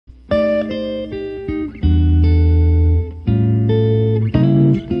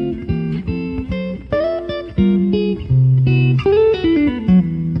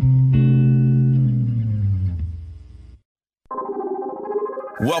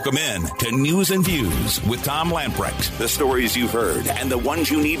Welcome in to News and Views with Tom Lamprecht. The stories you've heard and the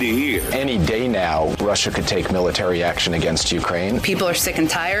ones you need to hear. Any day now, Russia could take military action against Ukraine. People are sick and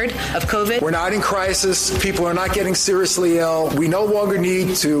tired of COVID. We're not in crisis. People are not getting seriously ill. We no longer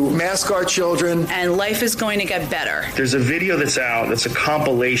need to mask our children. And life is going to get better. There's a video that's out that's a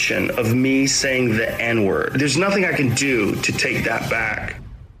compilation of me saying the N-word. There's nothing I can do to take that back.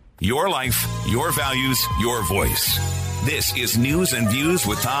 Your life, your values, your voice. This is News and Views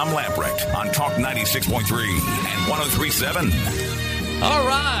with Tom Lamprecht on Talk 96.3 and 103.7. All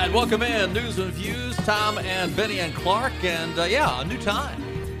right, welcome in. News and Views, Tom and Benny and Clark. And a new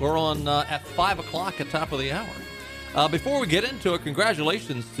time. We're on at 5 o'clock at top of the hour. Before we get into it,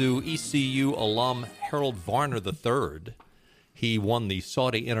 congratulations to ECU alum Harold Varner III. He won the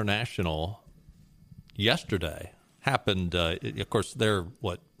Saudi International yesterday. Happened, of course, they're,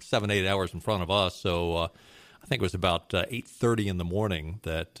 7-8 hours in front of us, so I think it was about 8:30 in the morning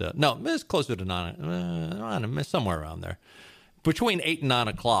that, no, it's closer to 9, somewhere around there. Between 8 and 9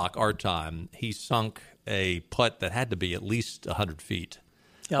 o'clock our time, he sunk a putt that had to be at least 100 feet.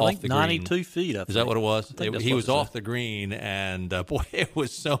 Yeah, I think 92 feet. Is that what it was? He was off the green, and boy, it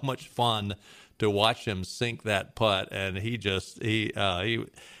was so much fun to watch him sink that putt. And he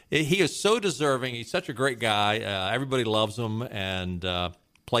is so deserving. He's such a great guy. Everybody loves him, and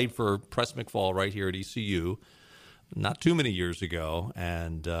played for Press McFall right here at ECU not too many years ago.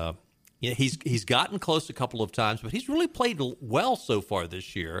 And he's gotten close a couple of times, but he's really played well so far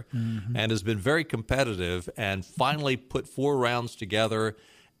this year, and has been very competitive, and finally put 4 rounds together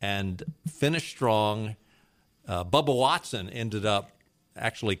and finished strong. Bubba Watson ended up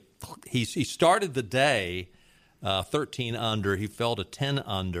actually, he started the day 13 under. He fell to 10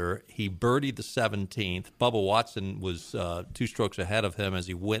 under. He birdied the 17th. Bubba Watson was 2 strokes ahead of him as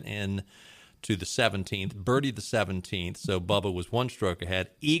he went in to the 17th, birdied the 17th, so Bubba was 1 stroke ahead,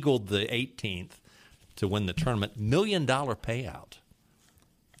 eagled the 18th to win the tournament. $1 million payout.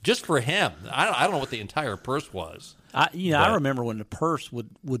 Just for him. I don't know what the entire purse was. I remember when the purse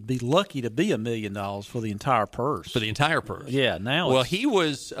would be lucky to be $1 million for the entire purse. For the entire purse. Yeah, now well, he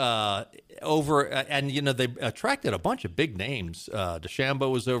was over, and they attracted a bunch of big names.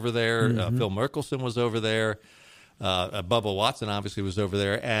 DeChambeau was over there. Phil Mickelson was over there. Bubba Watson obviously was over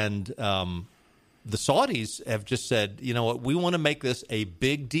there. And the Saudis have just said, you know what, we want to make this a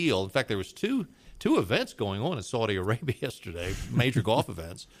big deal. In fact, there was two events going on in Saudi Arabia yesterday, major golf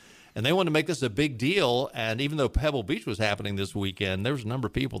events. And they wanted to make this a big deal. And even though Pebble Beach was happening this weekend, there was a number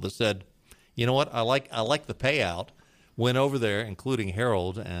of people that said, you know what, I like the payout. Went over there, including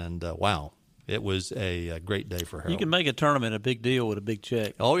Harold, and wow, it was a great day for Harold. You can make a tournament a big deal with a big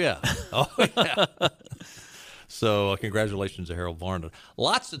check. Oh, yeah. So congratulations to Harold Varner.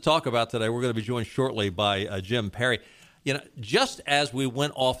 Lots to talk about today. We're going to be joined shortly by Jim Perry. Just as we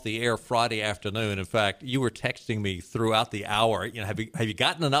went off the air Friday afternoon, in fact, you were texting me throughout the hour. Have you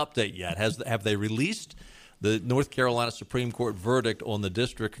gotten an update yet? Have they released the North Carolina Supreme Court verdict on the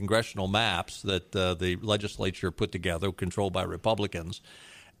district congressional maps that the legislature put together, controlled by Republicans?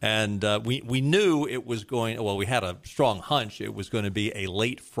 And we knew it was going. Well, we had a strong hunch it was going to be a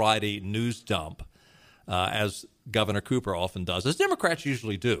late Friday news dump, as Governor Cooper often does, as Democrats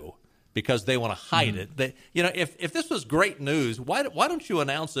usually do, because they want to hide it. If this was great news, why don't you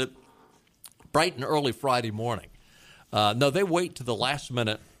announce it bright and early Friday morning? No, they wait to the last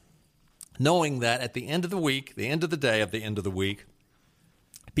minute, knowing that at the end of the week, the end of the week,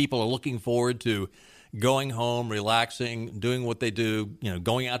 people are looking forward to going home, relaxing, doing what they do,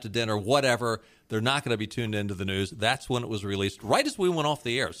 going out to dinner, whatever. They're not going to be tuned into the news. That's when it was released. Right as we went off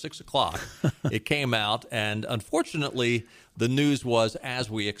the air, 6 o'clock, it came out. And unfortunately, the news was as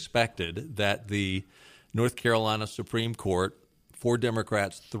we expected, that the North Carolina Supreme Court, 4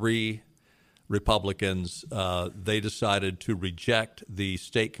 Democrats, 3 Republicans, they decided to reject the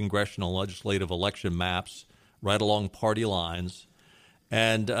state congressional legislative election maps right along party lines.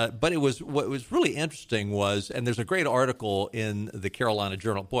 And but what was really interesting was, and there's a great article in the Carolina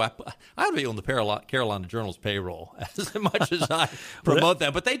Journal. Boy, I would be on the Carolina Journal's payroll as much as I promote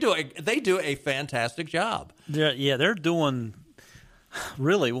them, but they do a fantastic job. Yeah, they're doing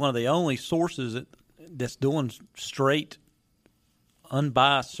really one of the only sources that's doing straight,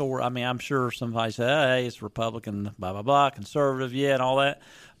 unbiased source. I mean, I'm sure somebody say, "Hey, it's Republican, blah blah blah, conservative, yeah," and all that.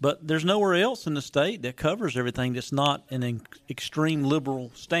 But there's nowhere else in the state that covers everything that's not an extreme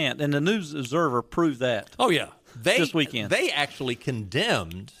liberal stand. And the News Observer proved that. Oh, yeah. This weekend. They actually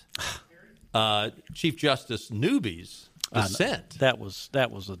condemned Chief Justice Newby's dissent. That was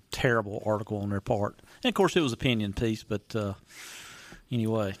a terrible article on their part. And, of course, it was an opinion piece, but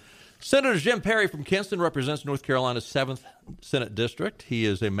anyway. Senator Jim Perry from Kinston represents North Carolina's 7th Senate District. He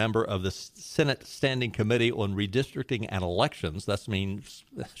is a member of the Senate Standing Committee on Redistricting and Elections. That means,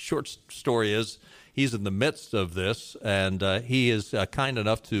 the short story is, he's in the midst of this, and he is kind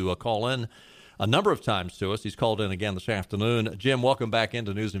enough to call in a number of times to us. He's called in again this afternoon. Jim, welcome back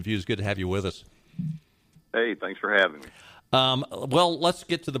into News and Views. Good to have you with us. Hey, thanks for having me. Well, let's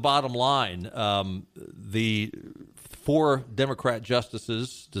get to the bottom line. The 4 Democrat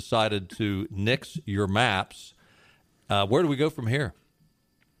justices decided to nix your maps. Where do we go from here?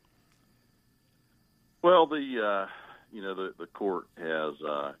 Well, the court has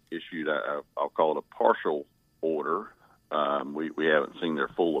issued, I'll call it a partial order. We haven't seen their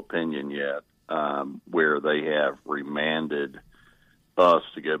full opinion yet, where they have remanded us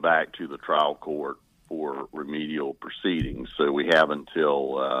to go back to the trial court for remedial proceedings. So we have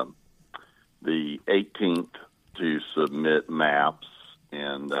until the 18th to submit maps,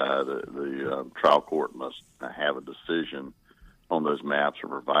 and the trial court must have a decision on those maps or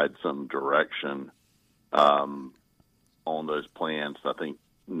provide some direction on those plans, I think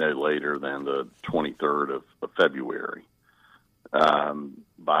no later than the 23rd of February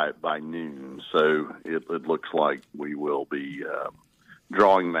by noon. So it looks like we will be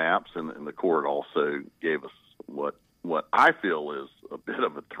drawing maps, and the court also gave us what I feel is a bit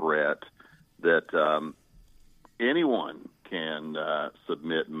of a threat that anyone can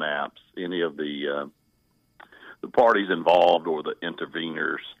submit maps. Any of the parties involved or the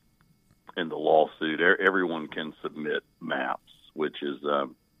interveners in the lawsuit, everyone can submit maps, which is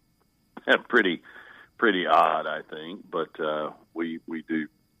pretty odd, I think. But we do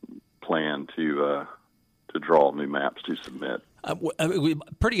plan to draw new maps to submit.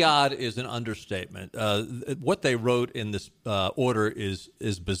 Pretty odd is an understatement. What they wrote in this order is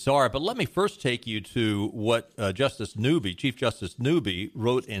bizarre. But let me first take you to what Chief Justice Newby,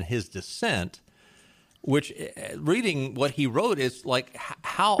 wrote in his dissent, which, reading what he wrote, is like,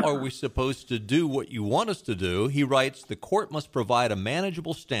 how are we supposed to do what you want us to do? He writes, the court must provide a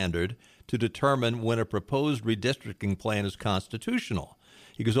manageable standard to determine when a proposed redistricting plan is constitutional.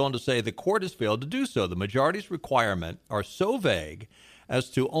 He goes on to say the court has failed to do so. The majority's requirements are so vague as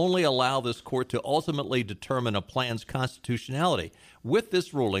to only allow this court to ultimately determine a plan's constitutionality. With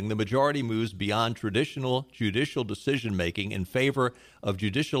this ruling, the majority moves beyond traditional judicial decision-making in favor of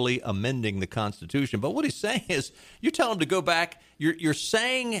judicially amending the Constitution. But what he's saying is, you're telling him to go back, you're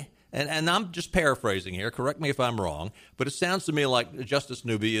saying, and I'm just paraphrasing here, correct me if I'm wrong, but it sounds to me like Justice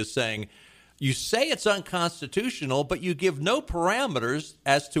Newby is saying, you say it's unconstitutional, but you give no parameters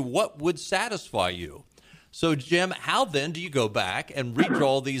as to what would satisfy you. So, Jim, how then do you go back and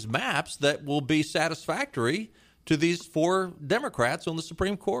redraw these maps that will be satisfactory to these 4 Democrats on the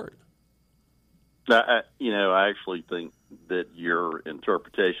Supreme Court? I actually think that your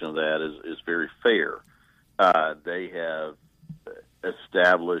interpretation of that is very fair. They have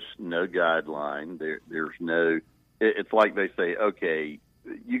established no guideline. There's no. It's like they say, okay,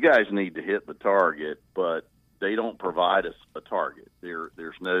 you guys need to hit the target, but they don't provide us a target.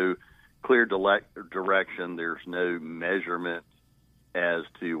 There's no clear direction. There's no measurement as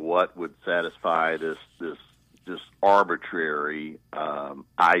to what would satisfy this arbitrary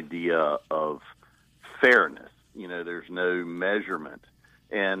idea of fairness. There's no measurement.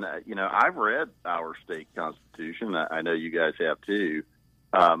 And, I've read our state constitution. I know you guys have too.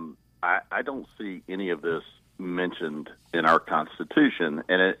 I don't see any of this mentioned in our Constitution,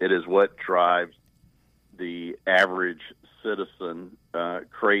 and it is what drives the average citizen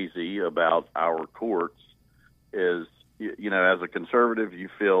crazy about our courts. Is as a conservative, you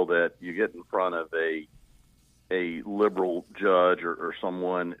feel that you get in front of a liberal judge or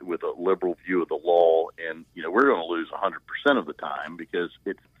someone with a liberal view of the law, and we're going to lose 100% of the time because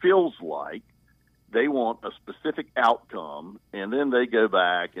it feels like they want a specific outcome, and then they go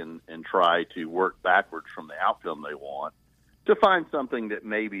back and try to work backwards from the outcome they want to find something that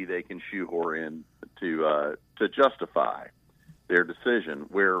maybe they can shoehorn in to justify their decision.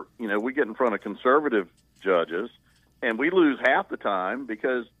 Where, we get in front of conservative judges, and we lose half the time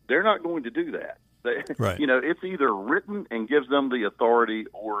because they're not going to do that. Right. It's either written and gives them the authority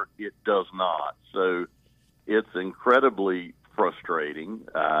or it does not. So it's incredibly frustrating.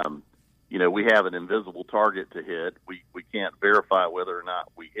 We have an invisible target to hit. We can't verify whether or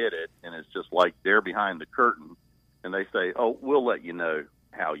not we hit it, and it's just like they're behind the curtain, and they say, "Oh, we'll let you know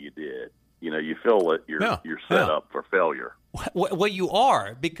how you did." You feel that you're set up for failure. Well, you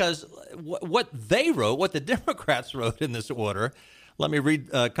are, because what they wrote, what the Democrats wrote in this order. Let me read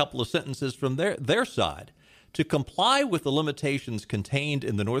a couple of sentences from their side. To comply with the limitations contained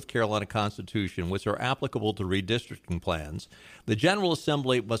in the North Carolina Constitution, which are applicable to redistricting plans, the General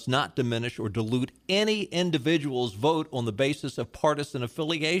Assembly must not diminish or dilute any individual's vote on the basis of partisan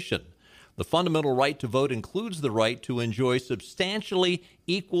affiliation. The fundamental right to vote includes the right to enjoy substantially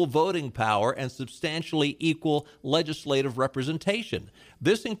equal voting power and substantially equal legislative representation.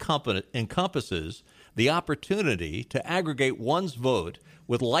 This encompasses the opportunity to aggregate one's vote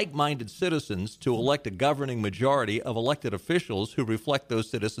with like-minded citizens to elect a governing majority of elected officials who reflect those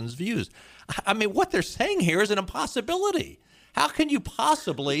citizens' views. I mean, what they're saying here is an impossibility. How can you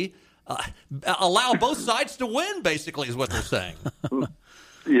possibly allow both sides to win, basically, is what they're saying.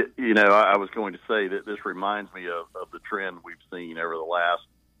 I was going to say that this reminds me of the trend we've seen over the last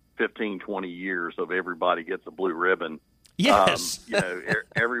 15, 20 years of everybody gets a blue ribbon. Yes.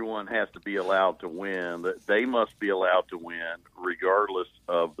 Everyone has to be allowed to win. They must be allowed to win regardless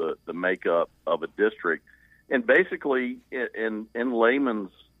of the makeup of a district. And basically, in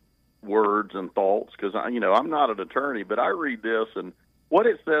layman's words and thoughts, because, I'm not an attorney, but I read this, and what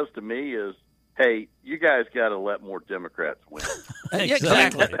it says to me is, hey, you guys got to let more Democrats win.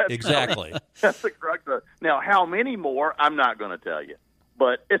 Exactly. That's the crux of it. Now, how many more, I'm not going to tell you.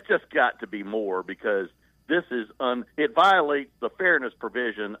 But it's just got to be more because this is it violates the fairness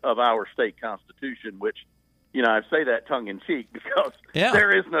provision of our state constitution, which, I say that tongue-in-cheek because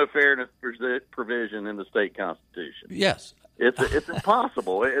there is no fairness provision in the state constitution. Yes. It's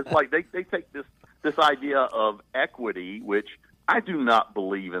impossible. It's like they take this idea of equity, which I do not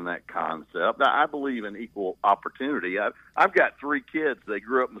believe in that concept. I believe in equal opportunity. I've got 3 kids. They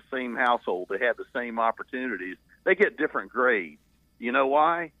grew up in the same household. They had the same opportunities. They get different grades. You know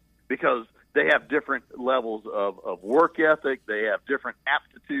why? Because they have different levels of work ethic. They have different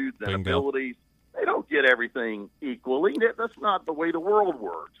aptitudes and abilities. They don't get everything equally. That's not the way the world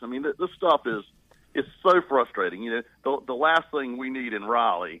works. I mean, this stuff is so frustrating. The last thing we need in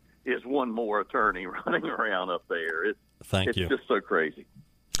Raleigh is one more attorney running around up there. It's just so crazy.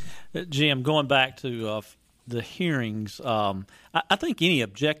 Jim, going back to the hearings, I think any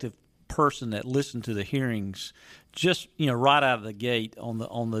objective person that listened to the hearings, just right out of the gate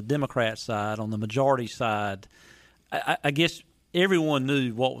on the Democrat side, on the majority side, I guess everyone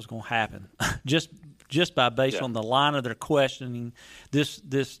knew what was going to happen just by based on the line of their questioning,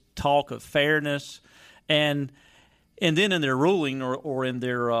 this talk of fairness, and then in their ruling or in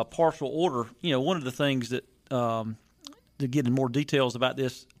their partial order, one of the things that to get in more details about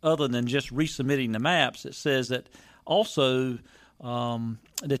this, other than just resubmitting the maps, it says that also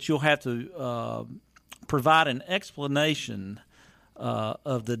that you'll have to provide an explanation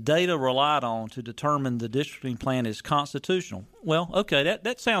of the data relied on to determine the districting plan is constitutional. Well, okay,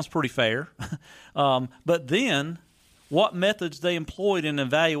 that sounds pretty fair. But then what methods they employed in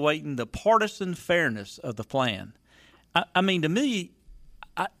evaluating the partisan fairness of the plan. I mean, to me,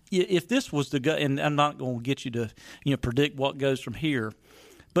 if this was the and I'm not going to get you to predict what goes from here,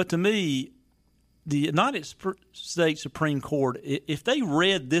 but to me, the United States Supreme Court, if they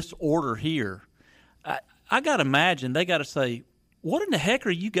read this order here, I got to imagine they got to say, what in the heck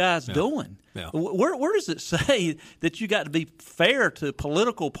are you guys doing? Yeah. Where does it say that you got to be fair to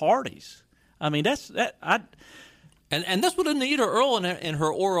political parties? I mean, And that's what Anita Earl in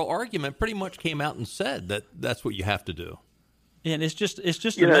her oral argument pretty much came out and said that that's what you have to do. And it's just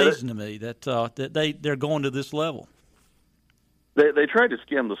amazing to me that they're going to this level. They tried to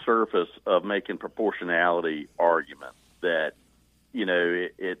skim the surface of making proportionality arguments that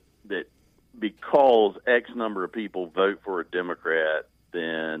that because X number of people vote for a Democrat,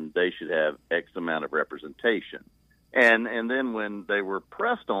 then they should have X amount of representation. And then when they were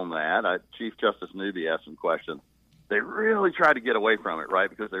pressed on that, Chief Justice Newby asked some questions. They really tried to get away from it, right,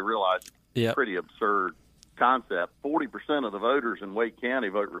 because they realized it's a pretty absurd concept. 40% of the voters in Wake County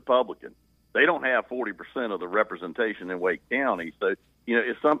vote Republican. They don't have 40% of the representation in Wake County. So,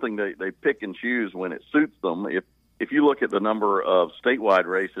 it's something they pick and choose when it suits them. If you look at the number of statewide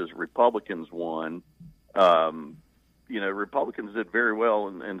races Republicans won, Republicans did very well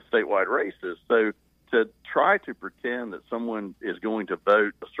in statewide races. So to try to pretend that someone is going to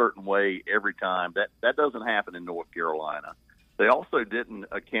vote a certain way every time, that doesn't happen in North Carolina. They also didn't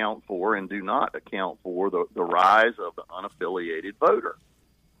account for and do not account for the rise of the unaffiliated voter.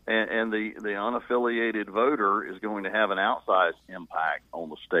 And the unaffiliated voter is going to have an outsized impact on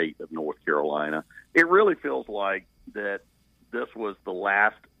the state of North Carolina. It really feels like that this was the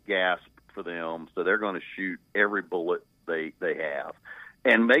last gasp for them, so they're going to shoot every bullet they have.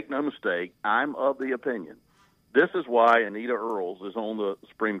 And make no mistake, I'm of the opinion. This is why Anita Earls is on the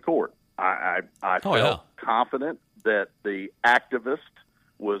Supreme Court. I felt confident that the activist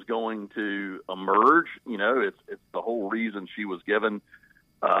was going going to emerge. You know, it's the whole reason she was given.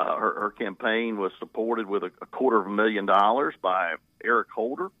 Her campaign was supported with a $250,000 by Eric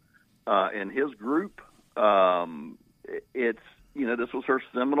Holder and his group. This was her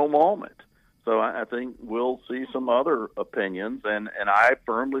seminal moment. So I think we'll see some other opinions, and I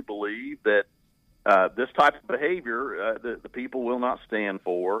firmly believe that this type of behavior the people will not stand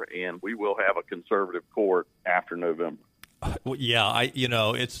for, and we will have a conservative court after November. Well, yeah,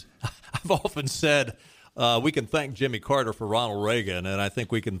 I've often said we can thank Jimmy Carter for Ronald Reagan, and I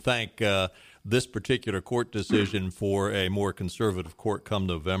think we can thank this particular court decision for a more conservative court come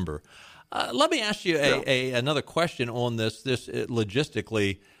November. Let me ask you another question on this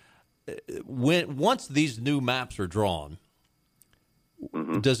logistically. Once these new maps are drawn,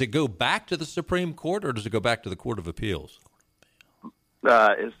 does it go back to the Supreme Court or does it go back to the Court of Appeals?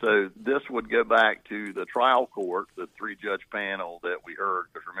 So this would go back to the trial court, the 3-judge panel that we heard.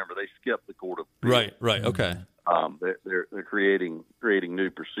 Because remember, they skipped the Court of Appeals. Right. Okay. They're creating new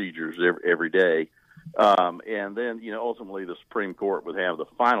procedures every day, and then ultimately the Supreme Court would have the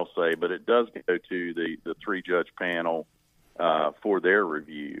final say. But it does go to the 3-judge panel for their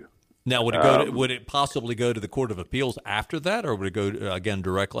review. Now, would it possibly go to the Court of Appeals after that, or would it go again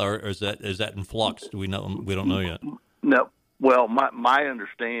directly, or is that in flux? Do we know? We don't know yet. No. Well, my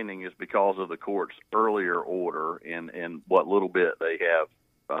understanding is because of the court's earlier order and what little bit they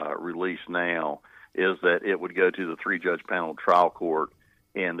have released now is that it would go to the 3-judge panel trial court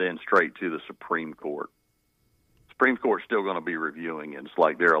and then straight to the Supreme Court. Supreme Court's still going to be reviewing it. It's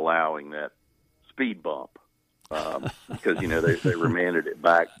like they're allowing that speed bump. Because they remanded it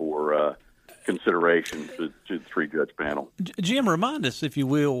back for consideration to the 3-judge panel. Jim, remind us, if you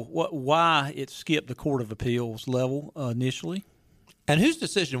will, why it skipped the Court of Appeals level initially. And whose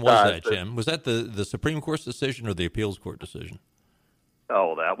decision was that, Jim? Was that the Supreme Court's decision or the Appeals Court decision?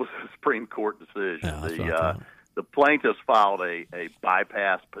 Oh, that was the Supreme Court decision. The plaintiffs filed a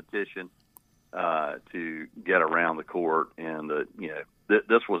bypass petition to get around the court, and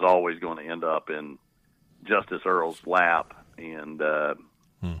this was always going to end up in Justice Earle's lap, and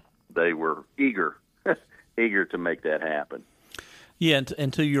they were eager to make that happen. Yeah,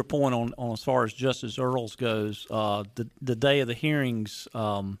 and to your point on as far as Justice Earle's goes, the day of the hearings,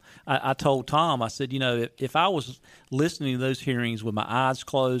 I told Tom, I said, if I was listening to those hearings with my eyes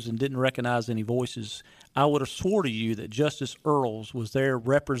closed and didn't recognize any voices, I would have swore to you that Justice Earls was there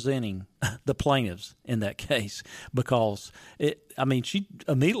representing the plaintiffs in that case, because she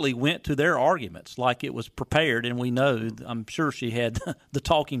immediately went to their arguments like it was prepared, and we know, I'm sure she had the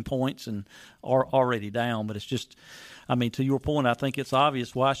talking points and are already down, but it's just, to your point, I think it's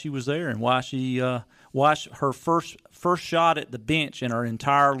obvious why she was there and why her first shot at the bench in her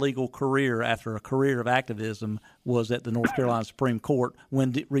entire legal career after a career of activism was at the North Carolina Supreme Court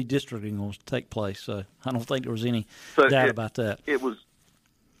when redistricting was to take place. So I don't think there was any doubt about that. It was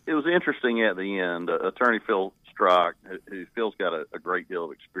interesting at the end. Attorney Phil Strzok, who Phil's got a great deal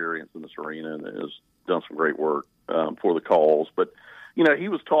of experience in this arena and has done some great work for the calls, but he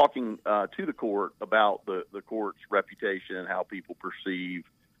was talking to the court about the court's reputation and how people perceive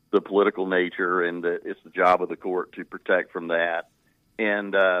the political nature, and that it's the job of the court to protect from that.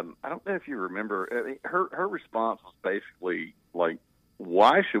 And I don't know if you remember, her response was basically like,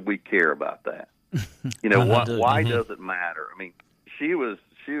 "Why should we care about that? Why does it matter?" She was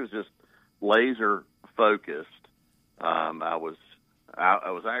just laser focused. I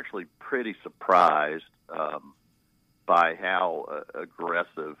was actually pretty surprised by how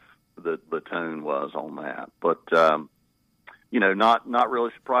aggressive the tone was on that, but not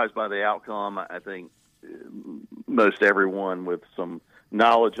really surprised by the outcome. I think most everyone with some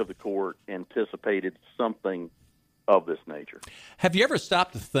knowledge of the court anticipated something of this nature. Have you ever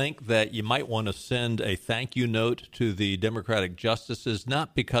stopped to think that you might want to send a thank you note to the Democratic justices,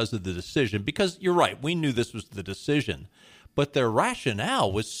 not because of the decision, because you're right, we knew this was the decision, but their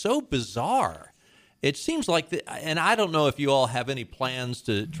rationale was so bizarre. It seems like, and I don't know if you all have any plans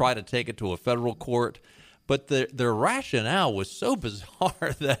to try to take it to a federal court, but their rationale was so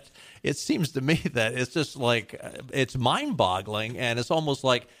bizarre that it seems to me that it's just like, it's mind-boggling, and it's almost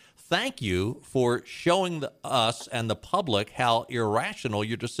like, thank you for showing us and the public how irrational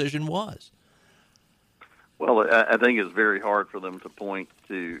your decision was. Well, I think it's very hard for them to point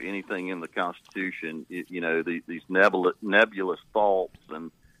to anything in the Constitution, these nebulous thoughts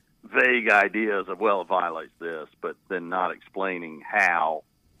and vague ideas of, well, it violates this, but then not explaining how.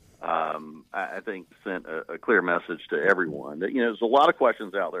 I think sent a clear message to everyone that, there's a lot of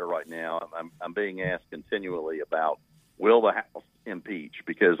questions out there right now. I'm being asked continually about, will the House impeach?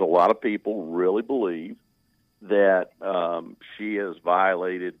 Because a lot of people really believe that she has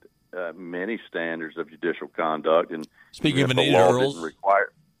violated many standards of judicial conduct. And speaking of if the Anita law Earls, didn't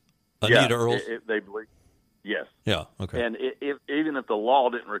require, Anita Earls, they believe, yes, yeah, okay. And even if the law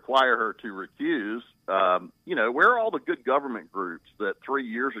didn't require her to recuse, where are all the good government groups that 3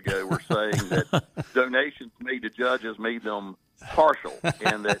 years ago were saying that donations made to judges made them partial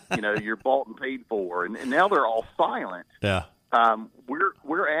and that you're bought and paid for, and now they're all silent. Yeah.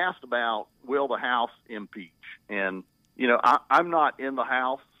 We're asked about, will the House impeach? And I'm not in the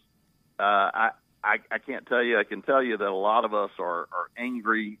House. I can't tell you. I can tell you that a lot of us are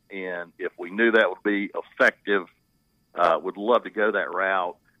angry, and if we knew that would be effective, would love to go that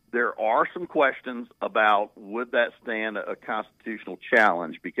route. There are some questions about would that stand a constitutional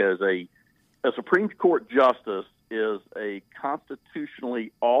challenge, because a Supreme Court justice is a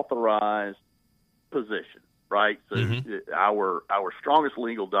constitutionally authorized position, right? So our strongest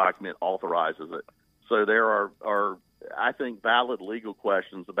legal document authorizes it. So there are I think, valid legal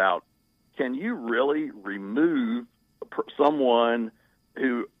questions about, can you really remove someone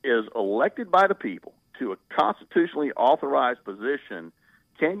who is elected by the people to a constitutionally authorized position?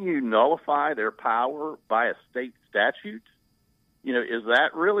 Can you nullify their power by a state statute? Is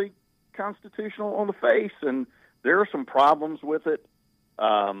that really constitutional on the face? And there are some problems with it.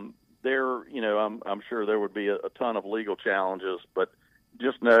 I'm sure there would be a ton of legal challenges, but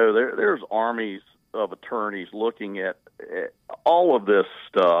just know there's armies of attorneys looking at all of this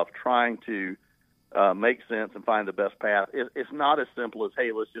stuff, trying to make sense and find the best path. It's not as simple as,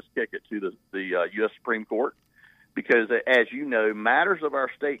 hey, let's just kick it to the U.S. Supreme Court, because, as you know, matters of our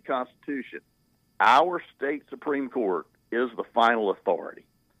state constitution, our state Supreme Court is the final authority,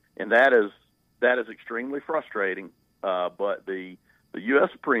 and that is extremely frustrating. But the U.S.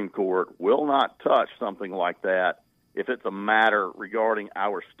 Supreme Court will not touch something like that if it's a matter regarding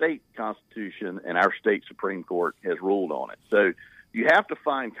our state constitution and our state Supreme Court has ruled on it. So you have to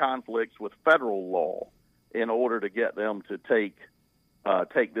find conflicts with federal law in order to get them to take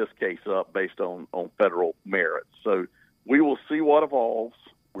this case up based on federal merits. So we will see what evolves.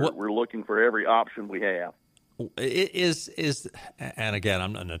 We're looking for every option we have. And again,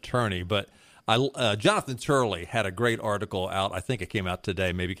 I'm not an attorney, but Jonathan Turley had a great article out. I think it came out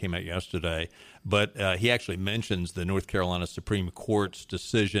today, maybe it came out yesterday, but he actually mentions the North Carolina Supreme Court's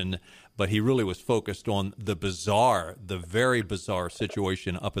decision, but he really was focused on the very bizarre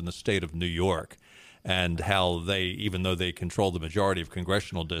situation up in the state of New York, and how they, even though they control the majority of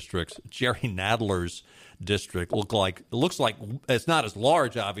congressional districts, Jerry Nadler's district looks like it's not as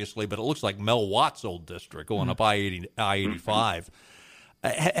large, obviously, but it looks like Mel Watt's old district going up I-85.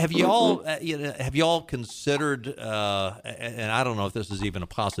 Have you all considered, and I don't know if this is even a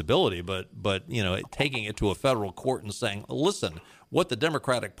possibility, but taking it to a federal court and saying, listen, what the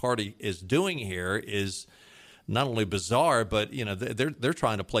Democratic Party is doing here is not only bizarre, but they're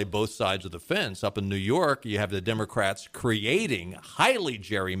trying to play both sides of the fence. Up in New York, you have the Democrats creating highly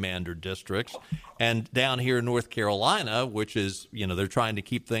gerrymandered districts, and down here in North Carolina, which is they're trying to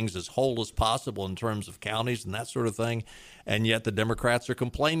keep things as whole as possible in terms of counties and that sort of thing, and yet the Democrats are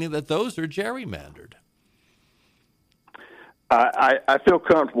complaining that those are gerrymandered. I feel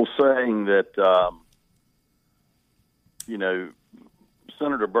comfortable saying that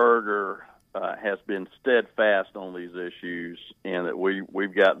Senator Berger has been steadfast on these issues, and that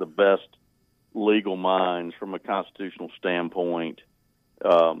we've got the best legal minds from a constitutional standpoint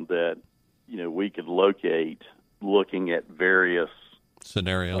that we could locate, looking at various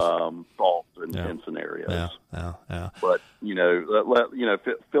scenarios, thoughts and scenarios. Yeah. But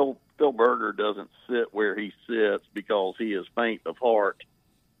Phil Berger doesn't sit where he sits because he is faint of heart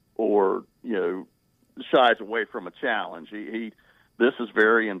or shies away from a challenge. This is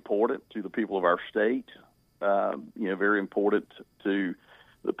very important to the people of our state, very important to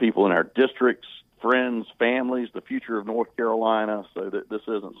the people in our districts, friends, families, the future of North Carolina, so that this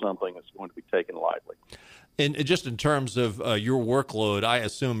isn't something that's going to be taken lightly. And just in terms of your workload, I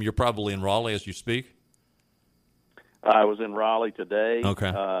assume you're probably in Raleigh as you speak? I was in Raleigh today.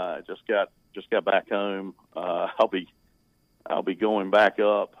 Okay. Just got back home. I'll be going back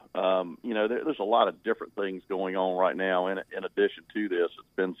up. There's a lot of different things going on right now. In addition to this,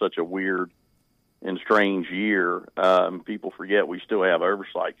 it's been such a weird and strange year. People forget we still have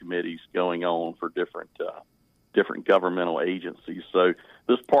oversight committees going on for different governmental agencies. So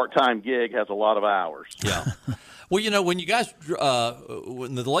this part-time gig has a lot of hours. Yeah. Well, when you guys,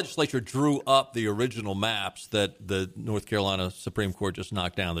 when the legislature drew up the original maps that the North Carolina Supreme Court just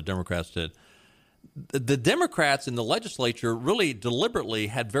knocked down, the Democrats did, the Democrats in the legislature really deliberately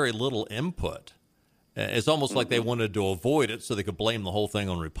had very little input. It's almost like they wanted to avoid it so they could blame the whole thing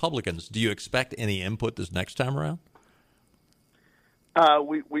on Republicans. Do you expect any input this next time around?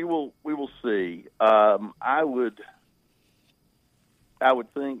 We will see. I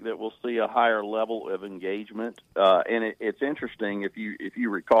would think that we'll see a higher level of engagement, and it's interesting if you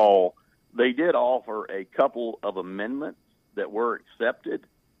recall, they did offer a couple of amendments that were accepted,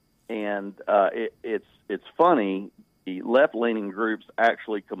 and it's funny. The left-leaning groups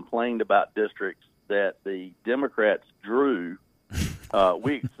actually complained about districts that the Democrats drew.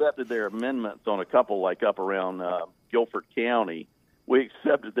 We accepted their amendments on a couple, like up around Guilford County. We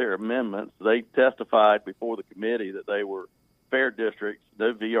accepted their amendments. They testified before the committee that they were fair districts,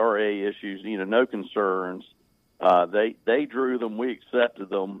 no VRA issues, no concerns. They drew them. We accepted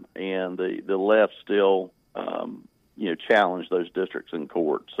them, and the left still, challenged those districts in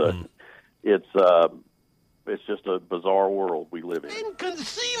court. So it's just a bizarre world we live in.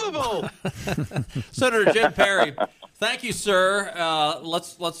 Inconceivable. Senator Jim Perry, thank you, sir.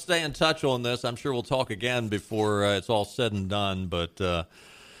 Let's stay in touch on this. I'm sure we'll talk again before it's all said and done. But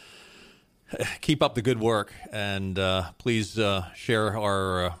keep up the good work, and please share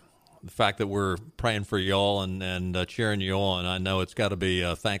our the fact that we're praying for y'all and cheering you on. I know it's got to be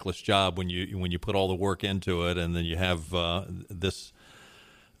a thankless job when you put all the work into it, and then you have this.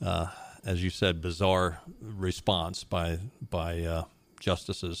 As you said, bizarre response by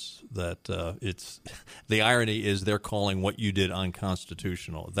justices that it's the irony is they're calling what you did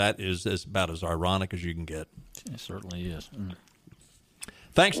unconstitutional. That is about as ironic as you can get. It certainly is.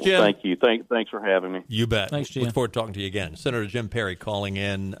 Thanks, Jim. Well, thank you. Thanks for having me. You bet. Thanks, Jim. Look forward to talking to you again. Senator Jim Perry calling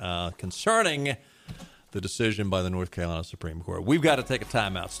in concerning the decision by the North Carolina Supreme Court. We've got to take a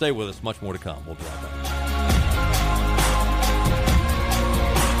timeout. Stay with us. Much more to come. We'll be right back.